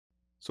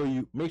So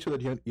you make sure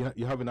that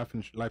you have enough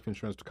life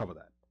insurance to cover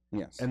that.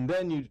 Yes. And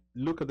then you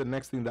look at the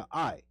next thing, the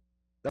I.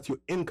 That's your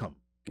income.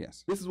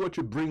 Yes. This is what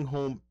you bring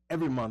home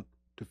every month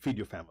to feed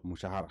your family.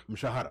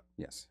 Mshahara.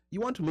 Yes.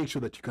 You want to make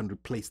sure that you can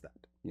replace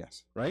that.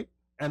 Yes. Right?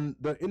 And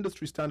the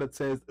industry standard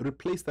says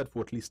replace that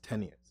for at least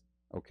 10 years.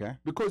 Okay.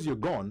 Because you're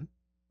gone,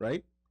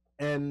 right?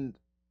 And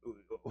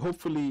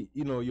hopefully,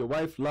 your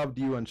wife loved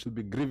you and she'll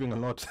be grieving a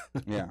lot.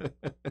 Yeah.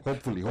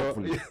 Hopefully.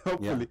 Hopefully.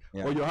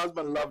 Yeah. Or your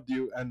husband loved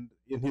you and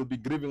he'll be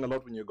grieving a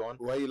lot when you're gone.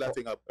 Why are you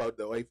laughing about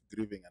the wife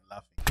grieving and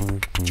laughing?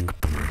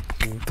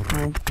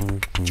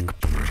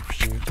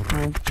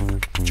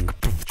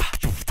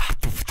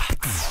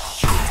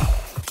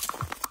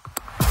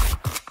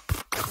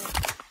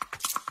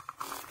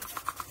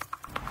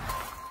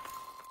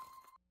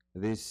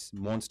 This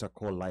monster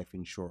called life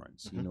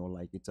insurance,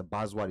 like it's a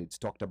buzzword. It's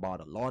talked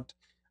about a lot.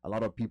 A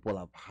lot of people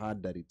have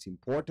heard that it's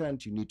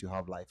important. You need to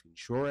have life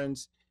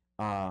insurance.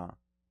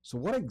 So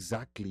what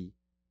exactly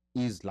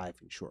is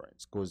life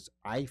insurance? Because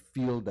I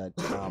feel that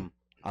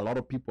a lot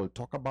of people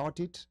talk about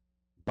it,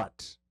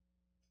 but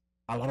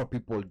a lot of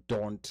people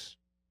don't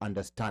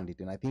understand it.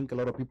 And I think a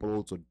lot of people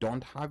also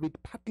don't have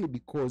it, partly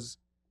because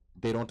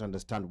they don't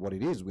understand what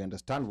it is. We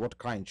understand what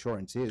car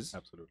insurance is.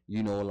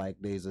 Absolutely. Like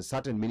there's a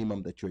certain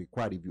minimum that you're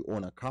required if you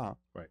own a car.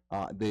 Right.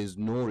 There's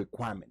no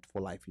requirement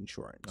for life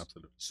insurance.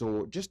 Absolutely.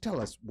 So just tell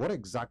us, what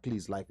exactly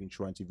is life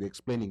insurance if you're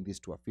explaining this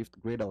to a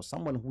fifth grader or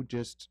someone who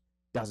just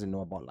doesn't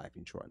know about life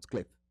insurance?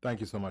 Cliff.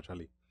 Thank you so much,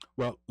 Ali.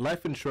 Well,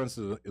 life insurance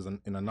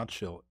in a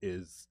nutshell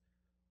is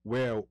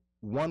where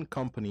one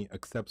company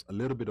accepts a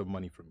little bit of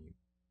money from you,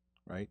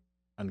 right?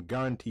 And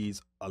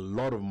guarantees a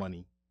lot of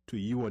money to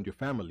you and your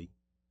family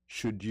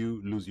should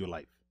you lose your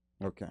life.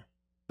 Okay.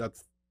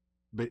 That's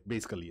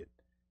basically it.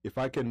 If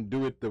I can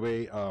do it the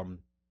way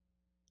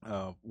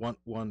one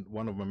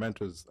of my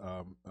mentors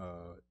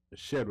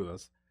shared with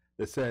us,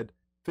 they said,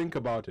 think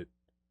about it.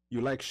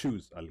 You like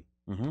shoes, Ali.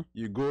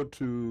 You go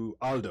to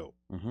Aldo,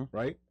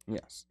 right?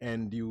 Yes.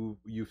 And you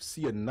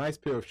see a nice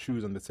pair of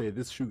shoes, and they say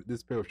this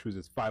pair of shoes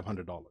is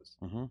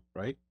 $500,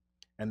 right?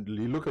 And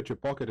you look at your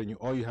pocket, and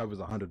all you have is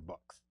 $100.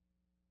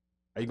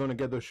 Are you going to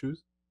get those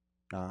shoes?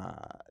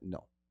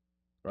 No.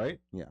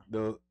 Right? Yeah.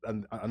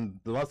 And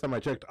the last time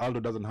I checked, Aldo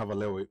doesn't have a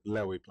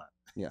layaway plan.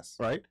 Yes.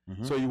 Right?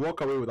 So you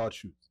walk away without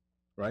shoes,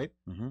 right?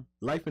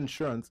 Life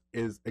insurance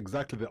is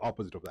exactly the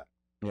opposite of that.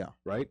 Yeah.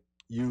 Right?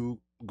 You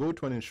go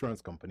to an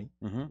insurance company,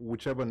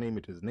 whichever name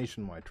it is,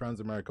 Nationwide,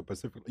 Transamerica,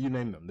 Pacific, you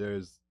name them.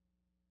 There's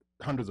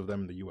hundreds of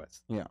them in the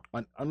U.S. Yeah.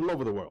 And all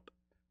over the world,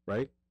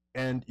 right?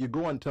 And you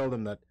go and tell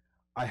them that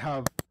I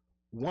have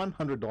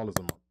 $100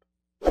 a month.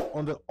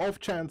 On the off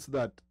chance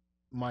that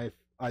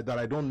that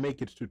I don't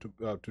make it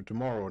to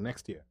tomorrow or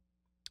next year,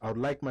 I would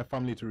like my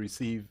family to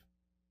receive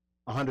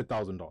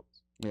 $100,000.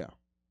 Yeah.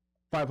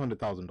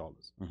 $500,000.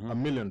 $1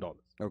 million.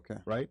 Okay.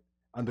 Right?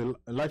 And the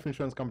life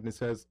insurance company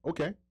says,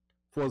 okay,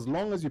 for as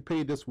long as you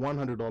pay this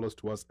 $100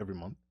 to us every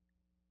month,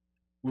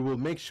 we will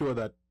make sure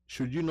that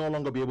should you no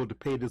longer be able to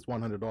pay this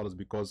 $100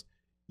 because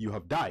you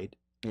have died,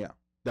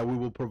 that we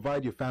will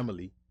provide your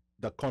family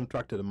the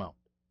contracted amount,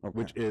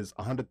 which is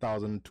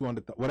 100,000,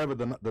 200,000, whatever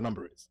the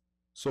number is.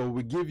 So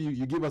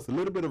you give us a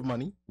little bit of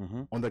money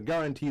on the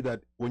guarantee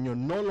that when you're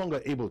no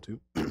longer able to,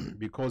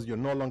 because you're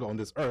no longer on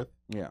this earth,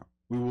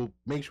 we will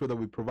make sure that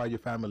we provide your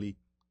family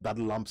that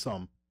lump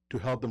sum to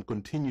help them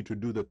continue to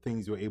do the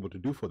things you're able to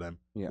do for them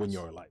when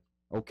you're alive.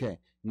 Okay.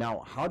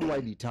 Now, how do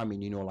I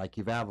determine, like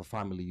if I have a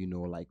family,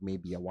 like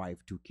maybe a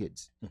wife, 2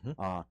 kids,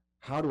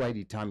 how do I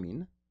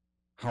determine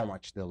how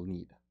much they'll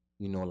need?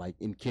 Like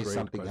in case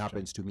something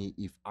happens to me,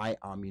 if I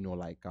am,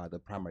 like the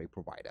primary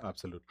provider.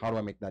 Absolutely. How do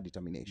I make that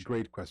determination?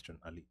 Great question,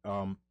 Ali.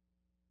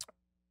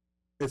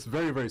 It's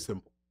very, very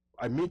simple.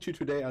 I meet you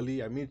today,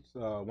 Ali. I meet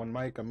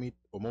OneMic. I meet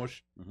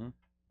Omosh.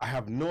 I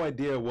have no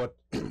idea what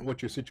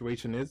your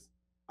situation is.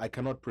 I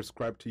cannot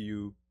prescribe to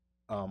you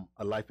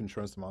a life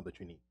insurance amount that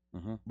you need.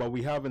 But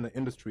we have in the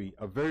industry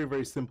a very,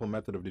 very simple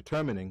method of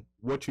determining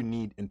what you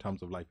need in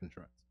terms of life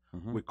insurance.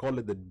 We call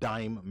it the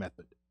DIME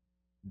method.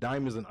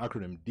 DIME is an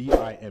acronym,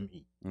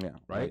 D-I-M-E. Yeah.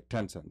 Right?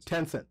 10 cents.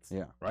 10 cents.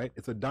 Yeah. Right?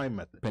 It's a DIME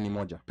method. Penny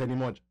moja. Penny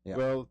moja. Yeah.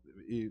 Well,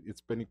 it's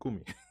penny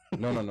kumi.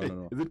 No.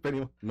 Is it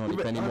penny? No,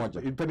 it's penny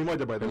moja. It's penny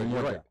moja, by the way.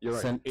 You're right. You're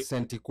right.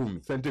 Senti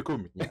kumi. Senti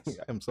kumi. Yes.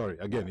 I'm sorry.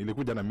 Again,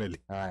 ilikuja na meli.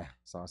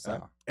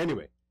 Sawa.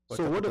 Anyway,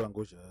 so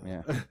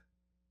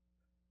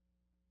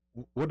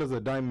what does a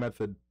DIME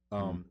method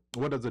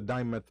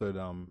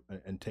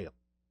entail?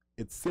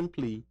 It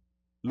simply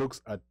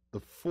looks at the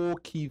 4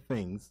 key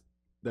things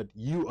that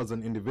you as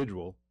an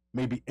individual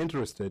may be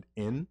interested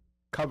in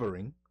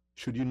covering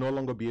should you no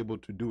longer be able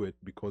to do it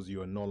because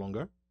you are no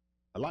longer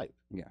alive.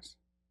 Yes.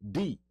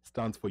 D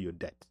stands for your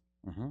debt.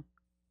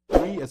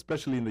 We,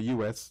 especially in the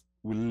US,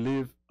 will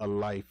live a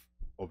life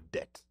of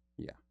debt.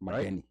 Yeah.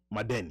 Madeni.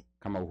 Right? Madeni.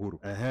 Kama uhuru.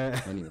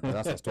 Anyway,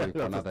 that's a story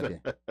for another day.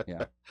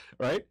 Yeah.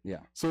 Right? Yeah.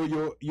 So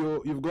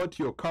you've got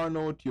your car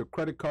note, your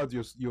credit cards,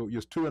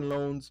 your student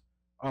loans,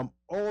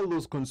 all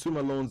those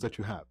consumer loans that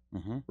you have,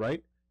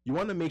 right? You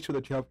want to make sure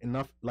that you have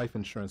enough life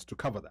insurance to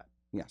cover that.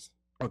 Yes.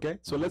 Okay,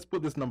 so let's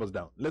put these numbers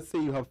down. Let's say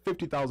you have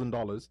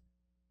 $50,000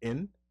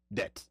 in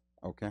debt.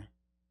 Okay.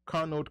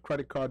 Car note,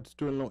 credit card,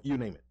 student loan, you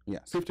name it.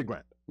 Yes. 50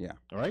 grand. Yeah.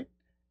 All right.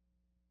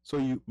 So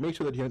you make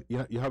sure that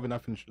you have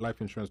enough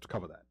life insurance to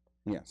cover that.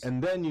 Yes.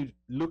 And then you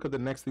look at the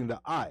next thing, the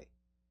I.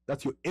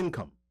 That's your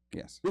income.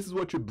 Yes. This is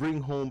what you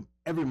bring home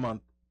every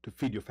month to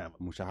feed your family.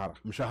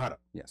 Mushahara.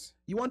 Yes.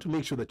 You want to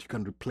make sure that you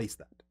can replace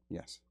that.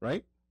 Yes.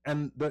 Right?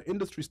 And the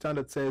industry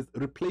standard says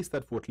replace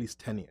that for at least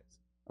 10 years.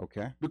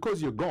 Okay.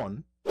 Because you're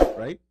gone,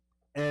 right?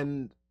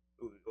 And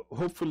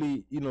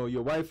hopefully,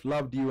 your wife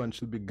loved you and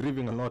she'll be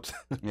grieving a lot.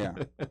 Yeah.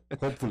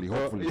 Hopefully.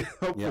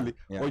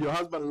 Yeah. Or your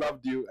husband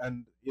loved you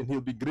and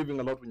he'll be grieving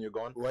a lot when you're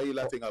gone. Why are you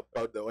laughing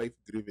about the wife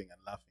grieving and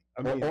laughing?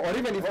 I mean, or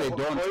even if they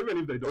don't. Or even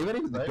if they don't. Even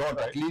if they don't,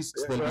 at least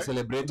they'll be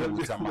celebrating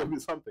with someone. There'll be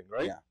something,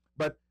 right? Yeah.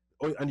 But,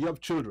 and you have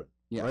children,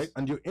 Yes. right?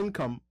 And your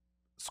income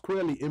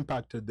squarely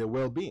impacted their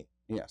well-being.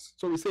 Yes.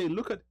 So we say,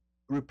 look at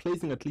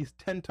replacing at least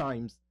 10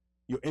 times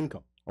your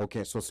income.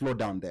 Okay, so slow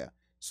down there.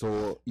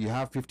 So you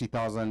have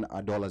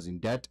 $50,000 in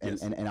debt,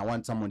 and I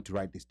want someone to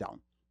write this down.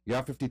 You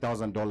have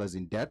 $50,000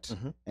 in debt,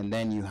 and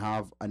then you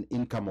have an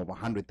income of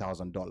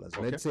 $100,000.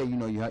 Okay. Let's say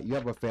you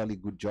have a fairly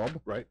good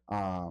job, Right.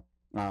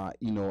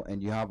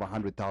 And you have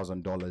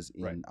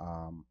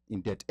 $100,000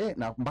 in debt.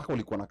 Na mpaka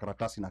ulikuwa na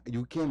karatasi na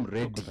you came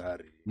ready,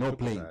 no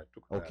playing.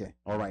 Okay,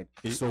 all right.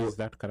 So is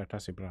that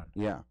karatasi brand?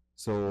 Yeah.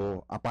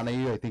 So hapana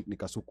hiyo I think ni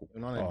Kasuku.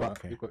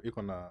 Okay.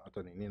 Iko na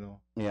hata nini,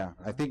 Yeah,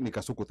 I think ni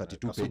Kasuku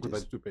 32 Kasuku pages.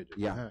 32 pages.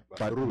 Yeah,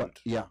 But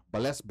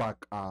but let's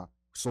back.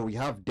 So we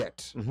have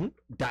debt,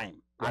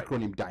 DIME, Right.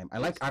 acronym DIME. I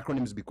like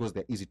acronyms because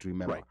they're easy to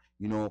remember.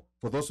 Right.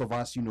 For those of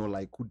us,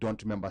 like who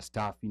don't remember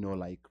stuff,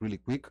 like really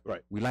quick.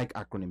 Right. We like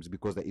acronyms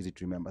because they're easy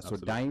to remember.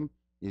 Absolutely. So DIME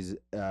is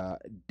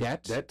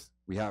debt. Debt.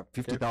 We have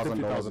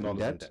 $50,000 in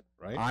debt.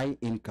 Right. I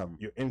income.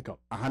 Your income.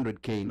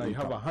 100K in Now you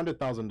have income.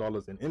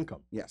 $100,000 in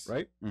income. Yes.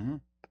 Right. Mm-hmm.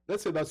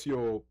 Let's say that's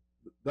your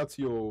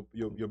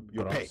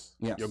pay.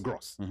 Yes. Your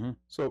gross. Mm-hmm.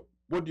 So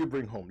what do you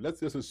bring home? Let's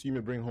just assume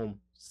you bring home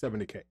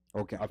 70K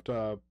Okay.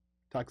 after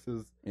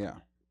taxes, Yeah.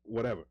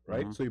 whatever,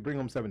 right? So you bring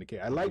home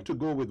 70K. I like to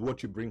go with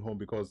what you bring home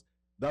because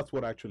that's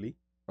what actually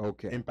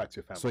Okay. impacts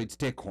your family. So it's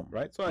take home.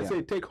 right? So I Yeah.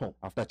 say take home.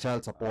 After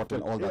child support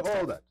and all that. All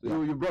stuff. that.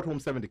 Yeah. You brought home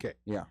 70K.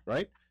 Yeah.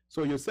 Right?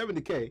 So your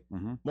 70K,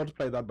 Mm-hmm.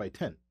 multiply that by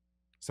 10.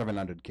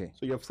 700K.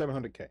 So you have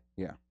 700K.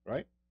 Yeah.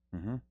 Right?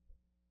 Mm-hmm.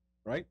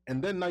 Right?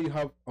 And then now you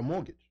have a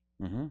mortgage.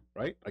 Mm-hmm.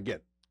 Right? Again,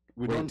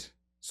 we Wait. don't.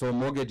 So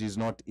mortgage is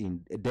not in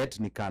debt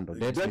ni kando.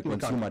 Debt ni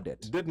consumer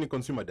debt. Debt ni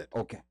consumer debt.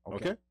 Okay.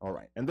 Okay. All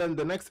right. And then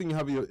the next thing you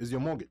have is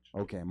your mortgage.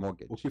 Okay.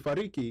 Mortgage.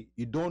 Ukifariki,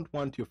 you don't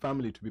want your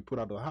family to be put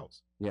out of the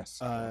house. Yes.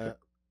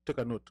 Take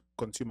a note,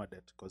 consumer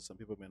debt, because some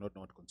people may not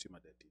know what consumer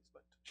debt is,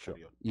 but Sure.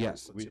 carry on.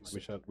 Yes.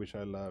 We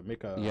shall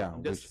make a Yeah.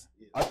 Just,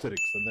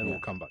 asterisk and then Yeah.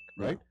 we'll come back,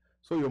 Yeah. right?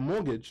 So your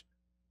mortgage,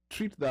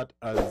 treat that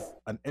as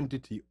an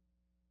entity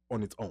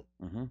on its own,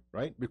 Mm-hmm.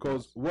 right?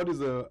 Because what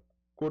is a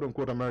quote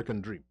unquote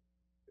American dream?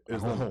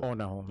 Is the home.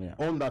 Own a home, yeah.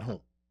 Own that home,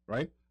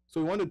 right? So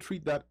you want to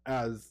treat that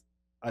as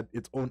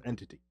its own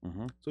entity.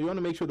 Mm-hmm. So you want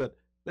to make sure that,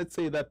 let's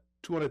say that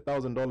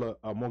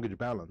 $200,000 mortgage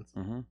balance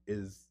Mm-hmm.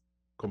 is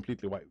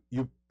completely wiped.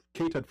 You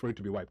catered for it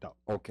to be wiped out.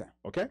 Okay.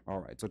 Okay? All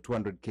right. So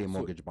 200K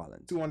mortgage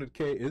balance.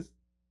 200K is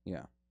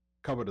Yeah.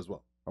 covered as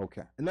well.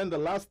 Okay. And then the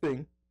last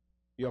thing,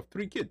 you have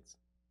 3 kids,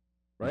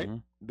 right?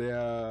 Mhm. They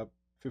are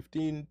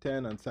 15,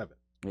 10, and 7.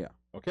 Yeah.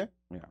 Okay?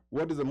 Yeah.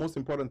 What is the most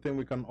important thing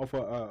we can offer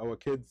our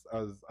kids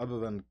as other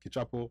than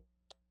kichapo?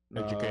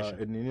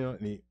 Education.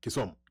 Ni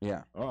kisomo.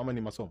 Yeah. Ama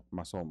ni masomo.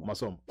 Masomo.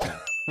 Masomo.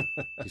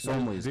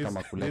 Kisomo is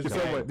kama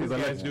kuleta. This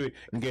guy is doing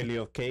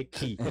Ngelio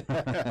Keiki.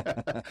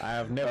 I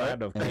have never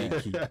heard of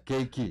Keiki.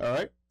 Keiki. All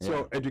right? So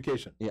Yeah.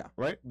 education. Yeah.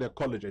 Right? Their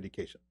college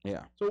education.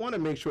 Yeah. So we want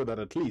to make sure that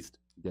at least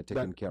They're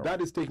taken care of.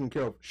 that is taken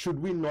care of. Should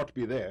we not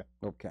be there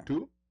Okay.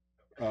 to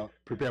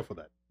prepare for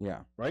that?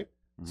 Yeah. Right?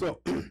 Mhm.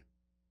 So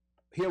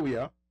here we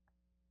are.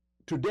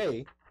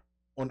 Today,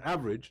 on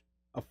average,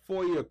 a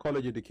 4-year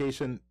college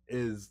education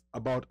is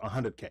about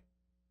 100K.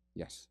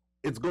 Yes.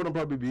 It's going to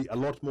probably be a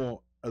lot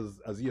more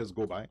as years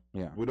go by.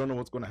 Yeah. We don't know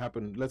what's going to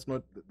happen. Let's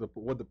not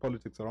what the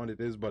politics around it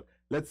is, but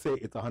let's say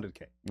it's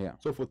 100K. Yeah.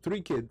 So for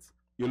 3 kids,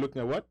 you're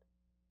looking at what?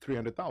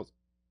 300,000.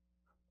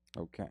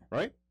 Okay.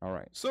 Right? All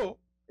right. So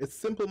it's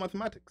simple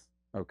mathematics.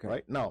 Okay.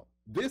 Right? Now,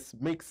 this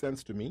makes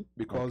sense to me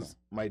because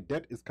my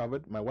debt is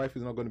covered. My wife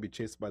is not going to be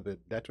chased by the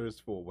debtors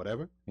for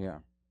whatever. Yeah.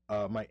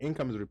 My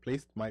income is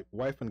replaced. My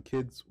wife and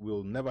kids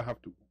will never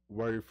have to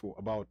worry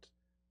about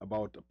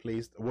a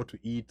place, what to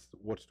eat,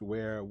 what to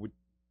wear,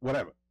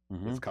 whatever.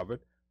 Mhm. It's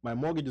covered. My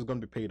mortgage is going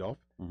to be paid off,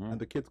 Mhm. and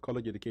the kids'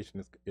 college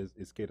education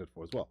is catered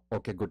for as well.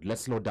 Okay, good.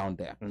 Let's slow down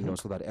there,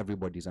 so that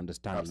everybody's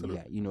understanding.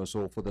 Absolutely. Yeah,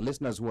 so for the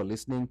listeners who are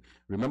listening,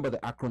 remember the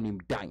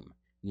acronym DIME.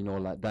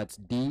 Like that's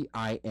DIME.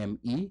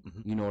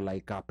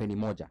 Like penny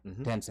moja,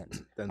 10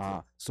 cents. 10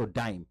 cents. So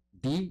DIME.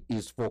 D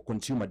is for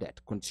consumer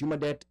debt. Consumer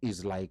debt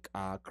is like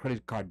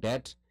credit card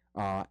debt.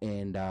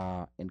 And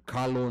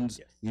car loans,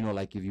 Yes.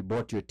 like if you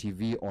bought your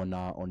TV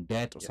on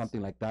debt or Yes.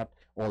 something like that,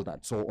 all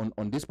that. So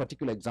on this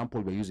particular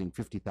example, we're using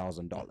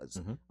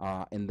 $50,000,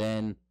 Mhm. and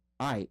then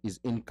I is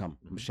income,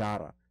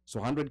 mshahara. So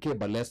 100K,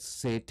 but let's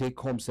say take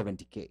home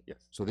 70K. Yes.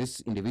 So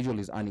this individual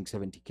is earning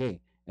 70K.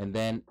 And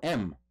then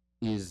M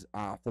is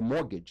for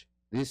mortgage.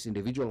 This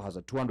individual has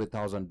a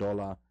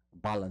 $200,000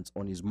 balance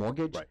on his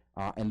mortgage.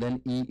 Right. And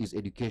then E is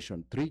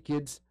education. 3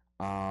 kids,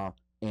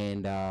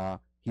 and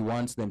he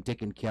wants them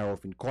taken care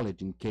of in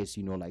college in case,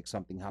 you know, like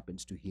something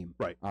happens to him.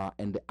 Right.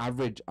 And the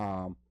average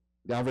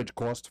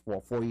cost for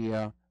a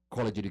 4-year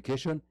college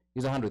education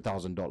is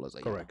 $100,000 a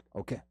year. Correct.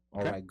 Okay.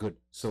 All Okay. right, good.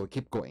 So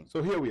keep going.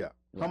 So here we are.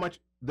 Yeah. How much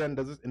then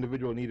does this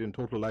individual need in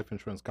total life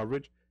insurance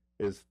coverage?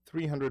 Is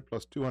 300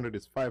 plus 200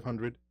 is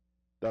 500.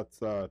 That's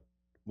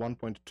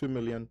 1.2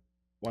 million.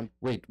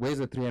 Wait, where's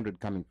the 300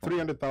 coming from?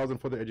 300,000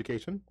 for the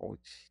education. Oh,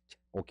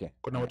 okay.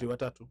 Kuna watu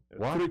watatu.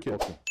 What? 3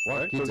 kids. Okay. What?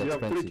 Right? Kids So you have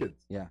 3 expensive.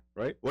 kids. Yeah.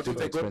 Right? What if Super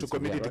they go to expensive,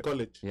 community yeah.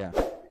 college? Yeah.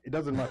 It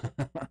doesn't matter.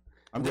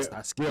 I'm just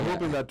asking. We're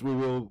hoping that we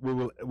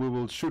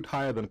will shoot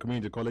higher than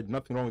community college.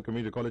 Nothing wrong with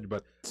community college,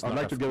 but I'd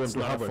like to get them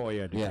to Harvard.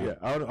 4-year Yeah. degree. Yeah,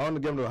 I want to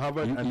get them to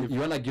Harvard, and You, if you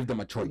want to give them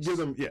a choice. give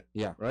them,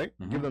 Yeah. right,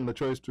 Mhm. give them the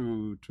choice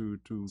to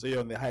So you're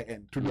on the high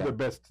end. do Yeah. the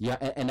best. Yeah,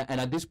 and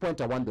at this point,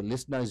 I want the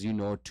listeners, you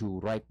know, to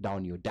write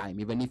down your dime.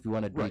 Even if you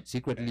want to do Right. it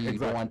secretly, you don't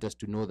Exactly. want us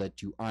to know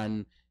that you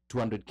earn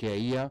 200K a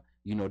year,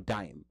 you know,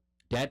 dime.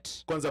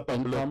 Debt, Kwanza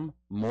Pablo. income,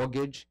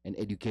 mortgage, and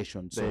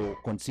education. There So you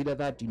consider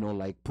that, you know,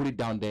 like put it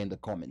down there in the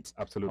comments.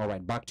 Absolutely. All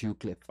right, back to you,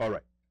 Cliff. All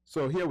right.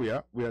 So here we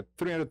are. We are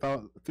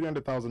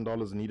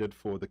 $300,000 needed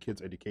for the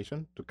kids'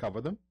 education to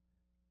cover them.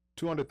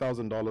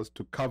 $200,000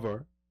 to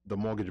cover the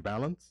mortgage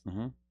balance.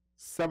 Mm-hmm.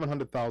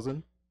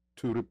 $700,000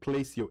 to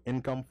replace your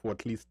income for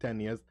at least 10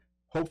 years.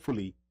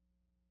 Hopefully,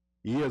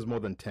 years more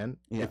than 10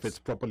 Yes. if it's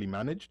properly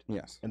managed.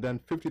 Yes. And then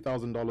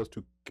 $50,000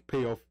 to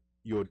pay off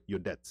your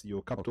debts,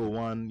 your Capital Okay.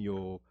 One,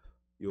 your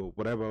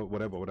whatever.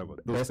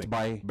 Those Best things.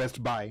 Buy.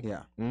 Best Buy.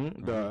 Yeah.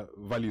 The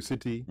Value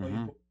City.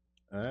 Mhm.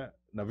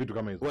 Na vitu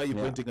kama hizo. Why are you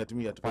Yeah. pointing at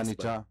me at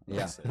Furniture. Yeah.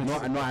 Yes.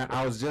 No,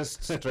 I was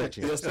just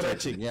stretching. You're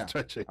stretching. Yeah.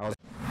 Stretching. I was